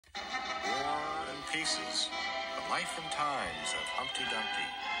pieces, The Life and Times of Humpty Dumpty,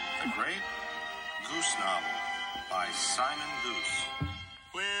 the great Goose novel by Simon Goose.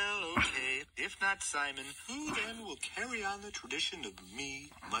 Well, okay, if not Simon, who then will carry on the tradition of me,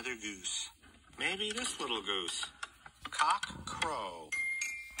 Mother Goose? Maybe this little goose. Cock crow.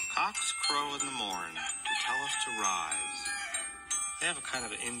 Cocks crow in the morn to tell us to rise. They have a kind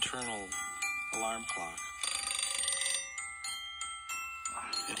of an internal alarm clock.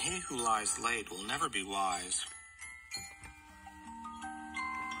 And he who lies late will never be wise.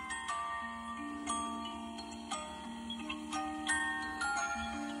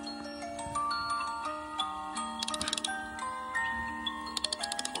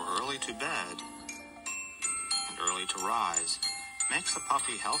 For early to bed and early to rise makes the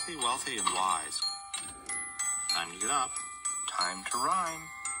puppy healthy, wealthy, and wise. Time to get up. Time to rhyme.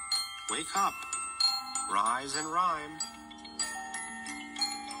 Wake up. Rise and rhyme.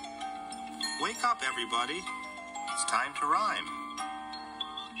 Wake up, everybody. It's time to rhyme.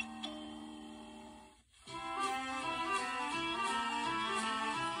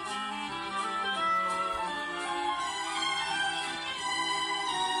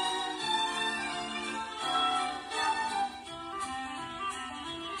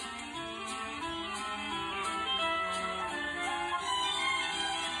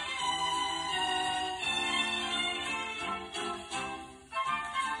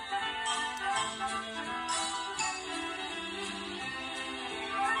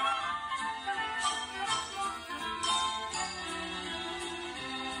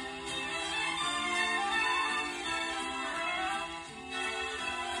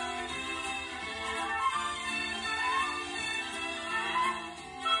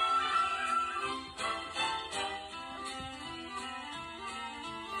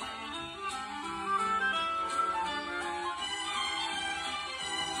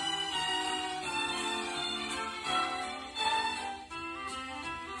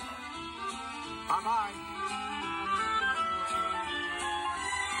 Bye-bye.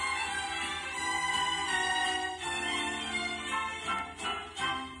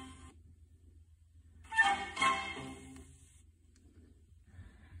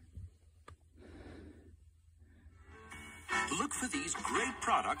 Look for these great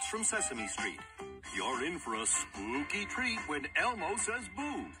products from Sesame Street. You're in for a spooky treat when Elmo says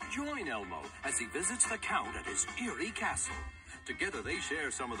boo. Join Elmo as he visits the Count at his eerie castle. Together they share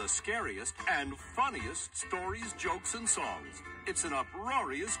some of the scariest and funniest stories, jokes, and songs. It's an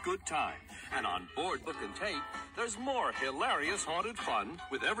uproarious good time. And on board Book and Tape, there's more hilarious haunted fun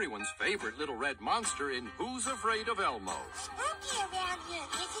with everyone's favorite little red monster in Who's Afraid of Elmo. Spooky around here,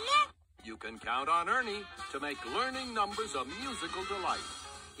 isn't it? You can count on Ernie to make learning numbers a musical delight.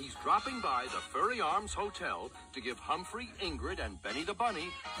 He's dropping by the Furry Arms Hotel to give Humphrey, Ingrid, and Benny the Bunny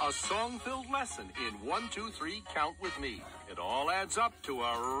a song-filled lesson in 1, 2, 3, Count With Me. It all adds up to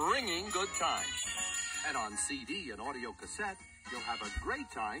a ringing good time. And on CD and audio cassette, you'll have a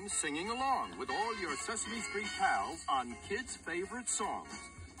great time singing along with all your Sesame Street pals on kids' favorite songs.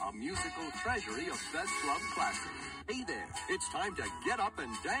 A musical treasury of best loved classics. Hey there, it's time to get up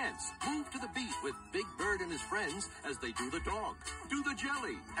and dance. Move to the beat with Big Bird and his friends as they do the dog, do the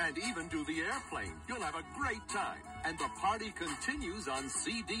jelly, and even do the airplane. You'll have a great time. And the party continues on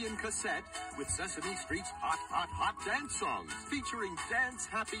CD and cassette with Sesame Street's hot, hot, hot dance songs, featuring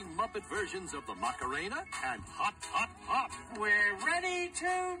dance-happy Muppet versions of the Macarena and Hot, Hot, Hot. We're ready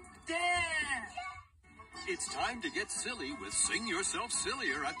to dance! It's time to get silly with Sing Yourself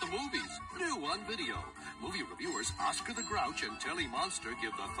Sillier at the movies. New on video. Movie reviewers Oscar the Grouch and Telly Monster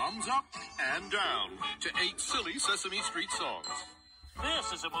give the thumbs up and down to 8 silly Sesame Street songs.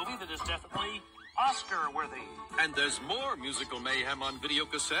 This is a movie that is definitely Oscar-worthy. And there's more musical mayhem on video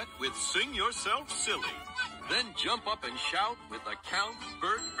cassette with Sing Yourself Silly. Then jump up and shout with the Count,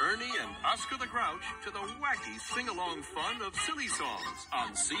 Bert, Ernie, and Oscar the Grouch to the wacky sing-along fun of silly songs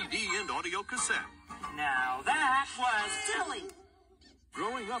on CD and audio cassette. Now that was silly.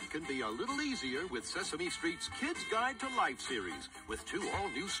 Growing up can be a little easier with Sesame Street's Kids Guide to Life series with 2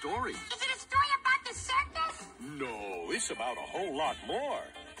 all-new stories. Is it a story about the circus? No, it's about a whole lot more.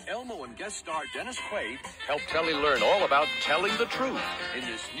 Elmo and guest star Dennis Quaid help Telly learn all about telling the truth in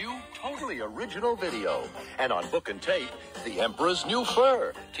this new, totally original video. And on Book and Tape, The Emperor's New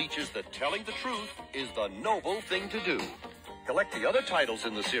Fur teaches that telling the truth is the noble thing to do. Collect the other titles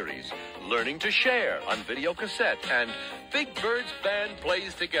in the series, Learning to Share on video cassette and Big Bird's Band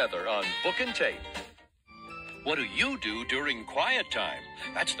Plays Together on Book and Tape. What do you do during quiet time?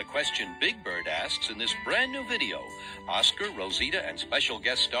 That's the question Big Bird asks in this brand new video. Oscar, Rosita, and special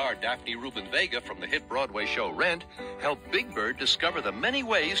guest star Daphne Rubin Vega from the hit Broadway show Rent help Big Bird discover the many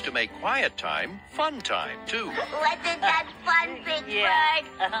ways to make quiet time fun time, too. Wasn't that fun, Big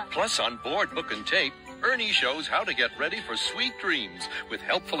Bird? Plus, on board Book and Tape, Ernie shows how to get ready for sweet dreams with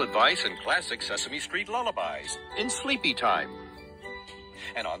helpful advice and classic Sesame Street lullabies in sleepy time.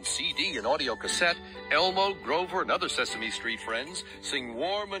 And on CD and audio cassette, Elmo, Grover, and other Sesame Street friends sing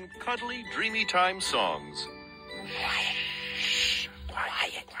warm and cuddly, dreamy time songs. Quiet. Shh.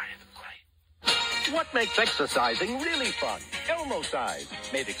 Quiet. What makes exercising really fun? Elmo Size,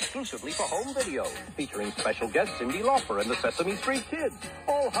 made exclusively for home video, featuring special guest Cyndi Lauper and the Sesame Street Kids,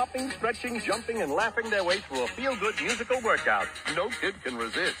 all hopping, stretching, jumping, and laughing their way through a feel-good musical workout. No kid can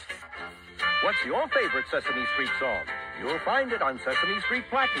resist. What's your favorite Sesame Street song? You'll find it on Sesame Street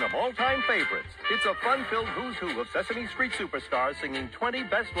Platinum All-Time Favorites. It's a fun-filled who's who of Sesame Street superstars singing 20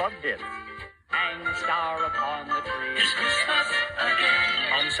 best-loved hits. Hang the star upon the tree. It's Christmas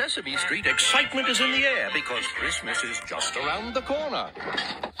again. On Sesame Street, excitement is in the air because Christmas is just around the corner.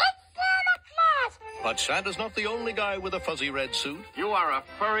 But Santa's not the only guy with a fuzzy red suit. You are a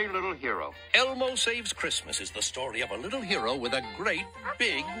furry little hero. Elmo Saves Christmas is the story of a little hero with a great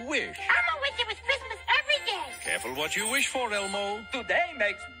big wish. Elmo wish it was Christmas every day. Careful what you wish for, Elmo. Today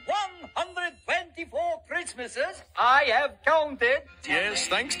makes 124 Christmases. I have counted. Yes,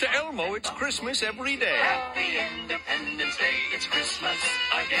 thanks to Elmo, it's Christmas every day. Happy Independence Day, it's Christmas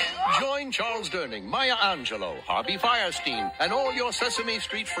again. Join Charles Durning, Maya Angelou, Harvey Firestein, and all your Sesame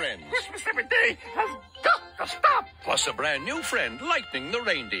Street friends. Christmas every day has got to stop. Plus a brand new friend, Lightning the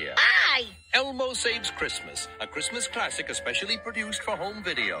Reindeer. Aye. Elmo Saves Christmas, a Christmas classic especially produced for home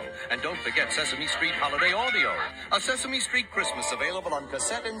video. And don't forget Sesame Street Holiday Audio, a Sesame Street Christmas available on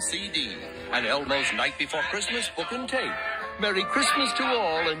cassette and CD. And Elmo's Night Before Christmas Book and Tape. Merry Christmas to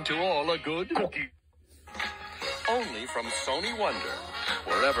all, and to all a good cookie. Only from Sony Wonder,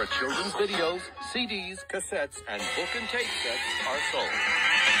 wherever children's videos, CDs, cassettes, and book and tape sets are sold.